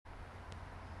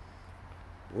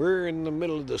We're in the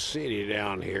middle of the city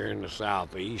down here in the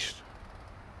southeast.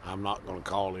 I'm not going to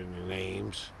call any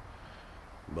names,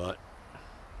 but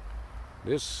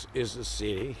this is the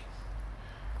city,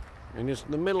 and it's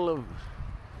in the middle of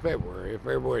February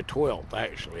 12th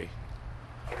actually.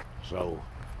 So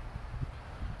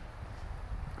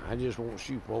I just want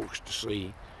you folks to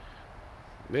see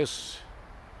this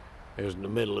is in the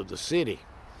middle of the city.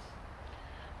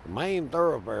 The main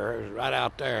thoroughfare is right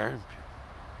out there.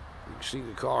 You can see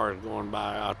the cars going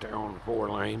by out there on the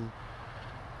 4-lane.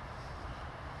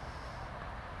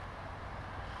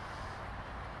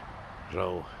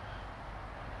 So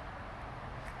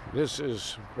this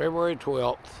is February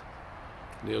 12th.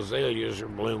 The azaleas are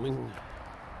blooming.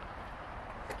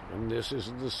 And this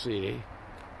is the city.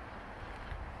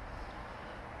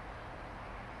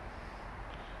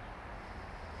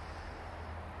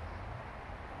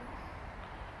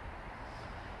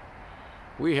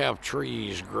 We have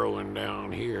trees growing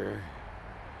down here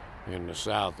in the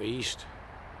southeast.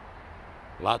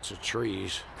 Lots of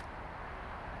trees.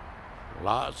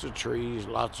 Lots of trees,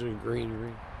 lots of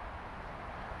greenery.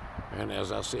 And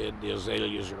as I said, the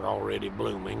azaleas are already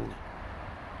blooming.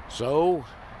 So,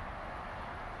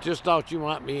 just thought you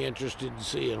might be interested in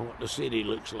seeing what the city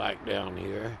looks like down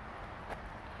here.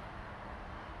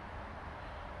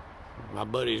 My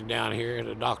buddy's down here at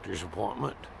a doctor's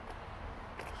appointment.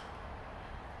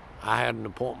 I had an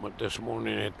appointment this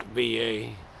morning at the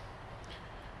VA.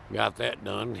 Got that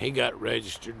done. He got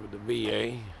registered with the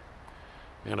VA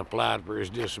and applied for his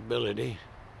disability.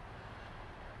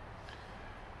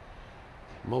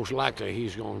 Most likely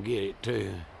he's going to get it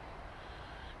too.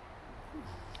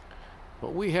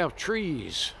 But we have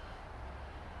trees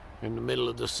in the middle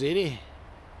of the city.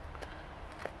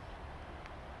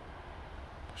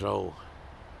 So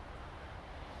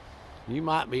you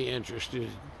might be interested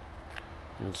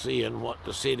in seeing what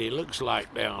the city looks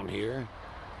like down here.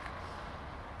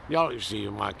 Y'all can see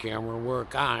my camera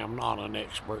work. I am not an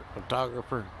expert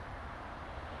photographer.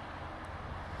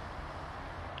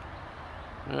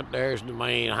 But there's the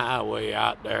main highway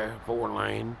out there,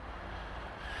 4-lane,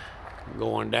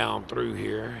 going down through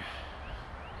here.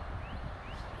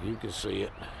 You can see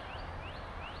it.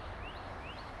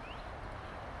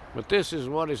 But this is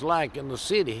what it's like in the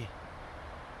city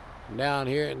down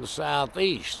here in the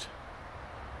southeast.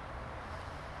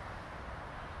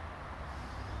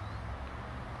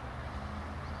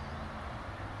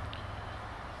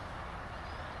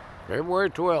 February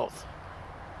 12th,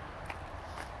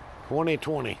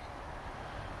 2020.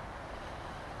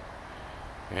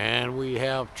 And we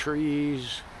have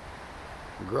trees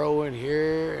growing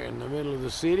here in the middle of the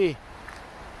city.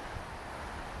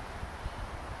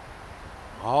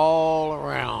 All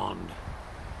around.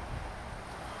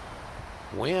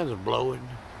 Wind's blowing.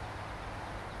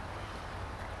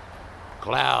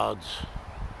 Clouds.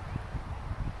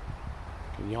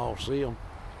 Can y'all see them?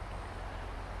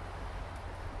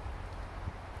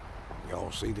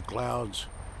 Y'all see the clouds?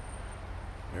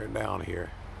 They're down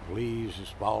here. Leaves is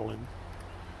falling.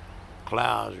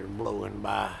 Clouds are blowing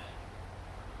by.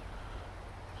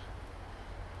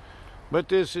 But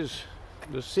this is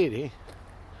the city.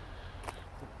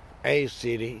 A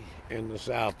city in the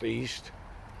southeast.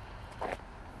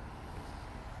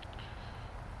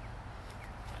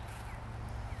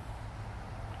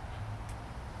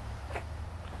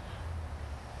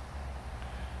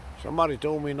 Somebody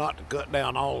told me not to cut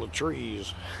down all the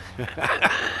trees.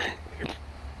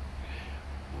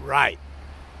 Right.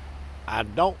 I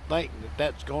don't think that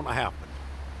that's going to happen.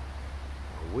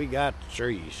 We got the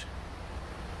trees.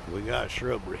 We got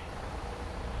shrubbery.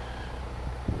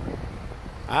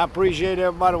 I appreciate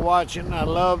everybody watching. I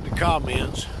love the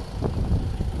comments.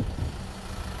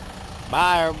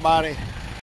 Bye, everybody.